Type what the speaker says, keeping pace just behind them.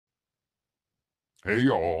Hey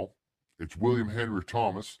y'all, it's William Henry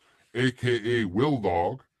Thomas, aka Will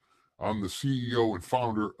Dog. I'm the CEO and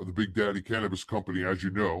founder of the Big Daddy Cannabis Company, as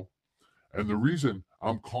you know. And the reason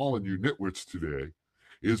I'm calling you nitwits today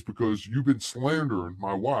is because you've been slandering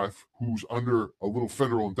my wife, who's under a little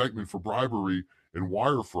federal indictment for bribery and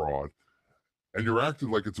wire fraud, and you're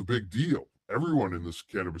acting like it's a big deal. Everyone in this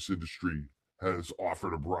cannabis industry has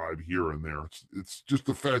offered a bribe here and there. It's just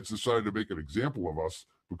the feds decided to make an example of us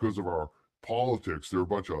because of our politics. They're a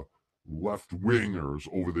bunch of left wingers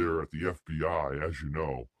over there at the FBI, as you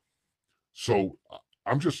know. So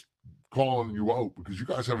I'm just calling you out because you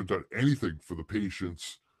guys haven't done anything for the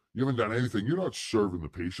patients. You haven't done anything. You're not serving the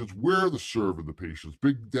patients. We're the serving the patients.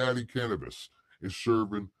 Big Daddy Cannabis is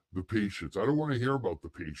serving the patients. I don't want to hear about the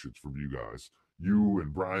patients from you guys. You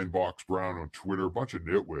and Brian Box Brown on Twitter, a bunch of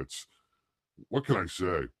nitwits. What can I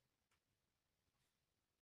say?